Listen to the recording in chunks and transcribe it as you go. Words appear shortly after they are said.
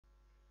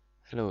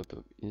Hello,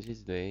 in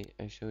this day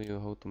I show you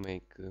how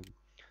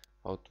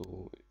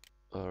to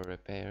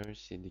repair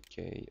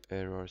CDK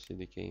error,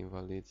 CDK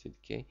invalid,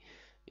 CDK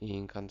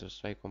in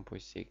Counter-Strike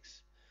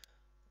 1.6.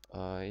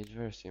 It's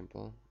very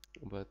simple,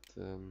 but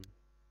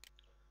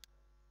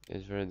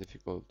it's very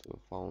difficult to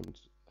find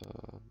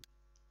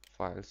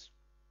files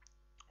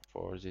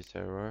for this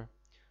error.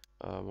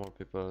 More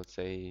people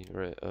say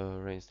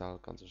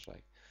reinstall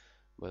Counter-Strike,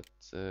 but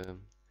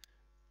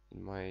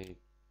in my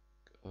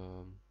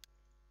um,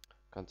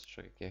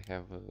 Counter-Strike I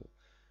have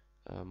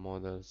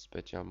models,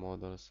 special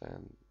models,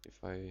 and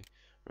if I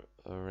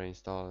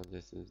reinstall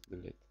this is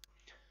delete.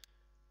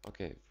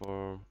 Okay,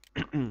 for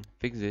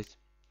fix this,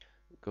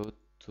 go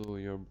to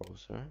your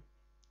browser.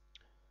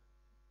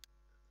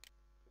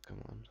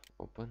 Come on,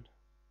 open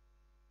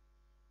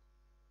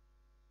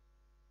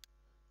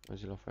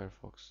Mozilla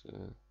Firefox.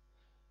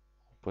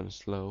 Open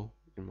slow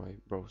in my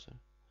browser.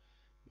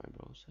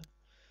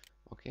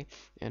 Okay,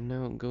 and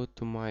now go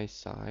to my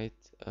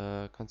site,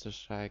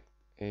 Counter-Strike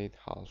 8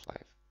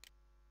 Half-Life.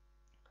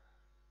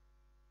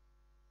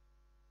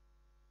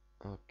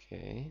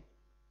 Okay,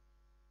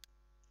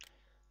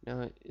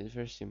 now it's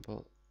very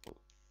simple. Oh,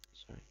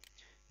 sorry,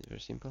 it's very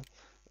simple.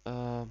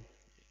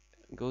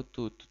 Go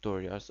to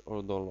tutorials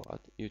or download,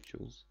 you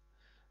choose.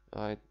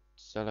 I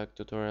select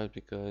tutorial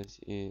because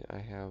I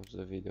have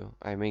the video.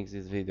 I make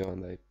this video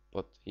and I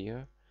put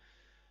here.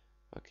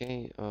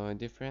 Okay,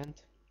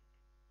 different.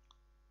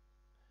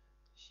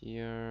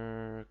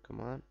 Here,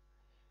 come on.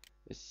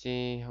 Let's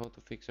see how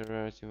to fix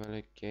errors.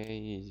 Okay,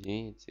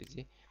 easy, it's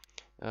easy.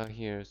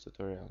 Here's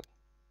tutorial.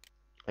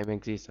 I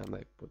make this and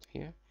I put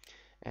here.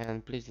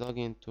 And please log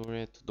in to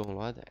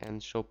download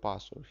and show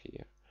password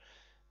here.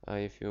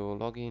 If you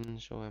log in,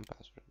 show and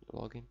password.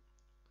 Login,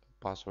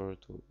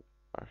 password to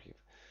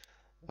archive.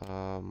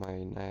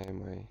 My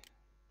name, my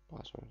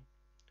password.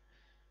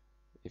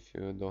 If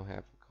you don't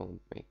have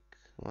account, make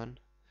one.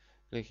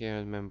 Click here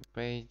on member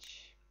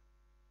page.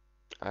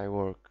 I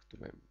work to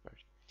member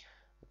page.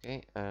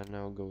 Okay, and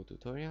now go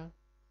tutorial.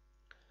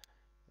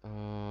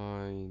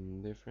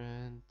 In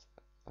different,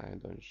 I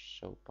don't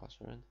show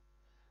password.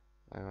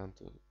 I want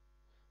to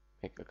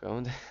make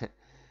account.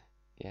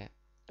 Yeah.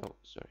 Oh,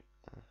 sorry.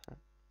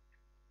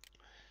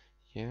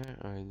 Here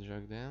I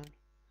drag down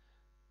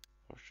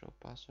for show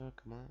password.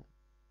 Come on,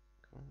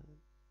 come on.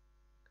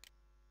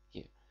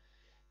 Here.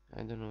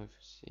 I don't know if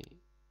you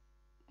see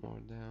more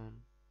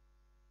down.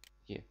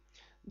 Here.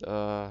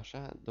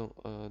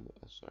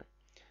 Sorry.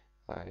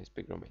 I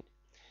speak Romanian.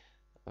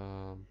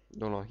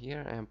 Download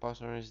here and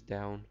password is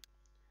down.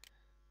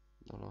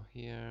 Download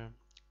here.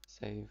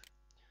 Save.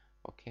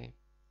 Okay.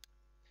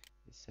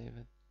 Save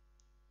it.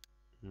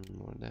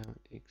 More down.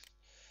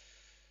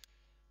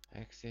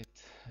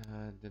 Exit.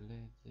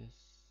 Delete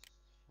this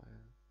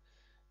file.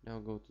 Now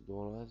go to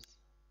downloads.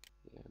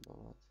 Yeah,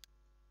 download.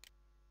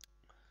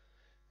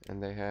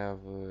 And I have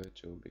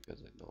two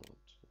because I download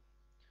two.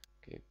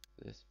 Okay,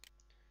 this.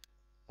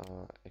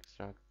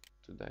 Extract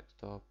to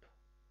desktop.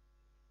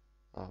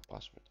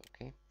 Password.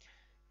 Okay.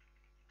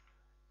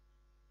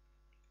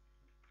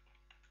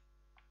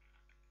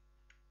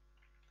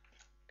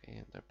 Okay,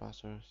 enter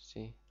password.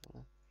 See.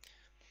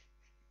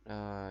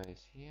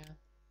 Is here.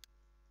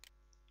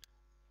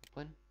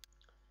 Open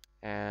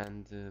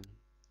and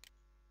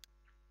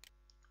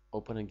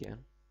open again,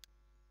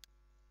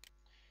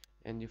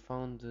 and you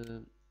found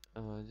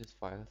this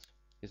files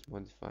is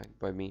modified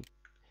by me,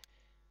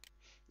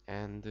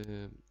 and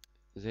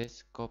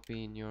this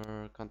copy in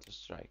your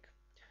Counter-Strike.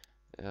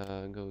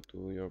 Go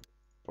to your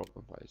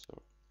program files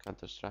or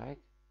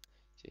Counter-Strike.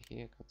 See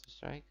here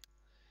Counter-Strike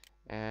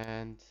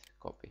and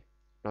copy.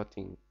 Not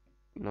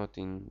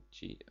in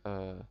C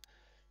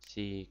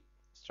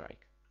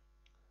strike.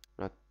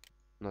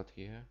 Not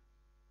here.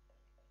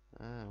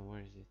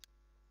 Where is it?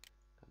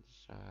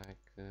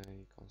 Counter-Strike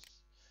icons.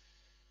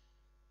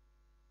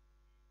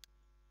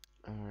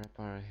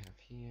 Repair I have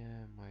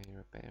here. My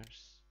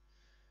repairs.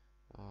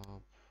 Where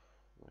are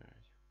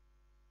you?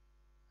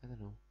 I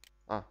don't know.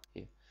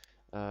 Here.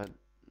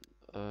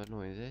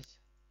 No, is this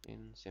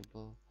in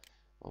simple?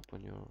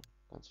 Open your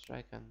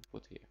Counter-Strike and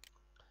put here.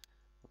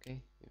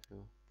 Okay, if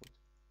you put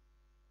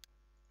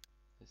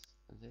this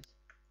and this,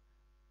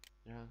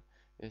 yeah,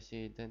 you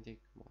see identical.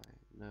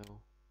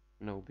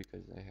 No,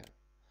 because I have.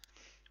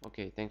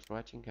 Okay, thanks for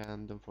watching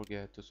and don't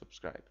forget to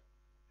subscribe.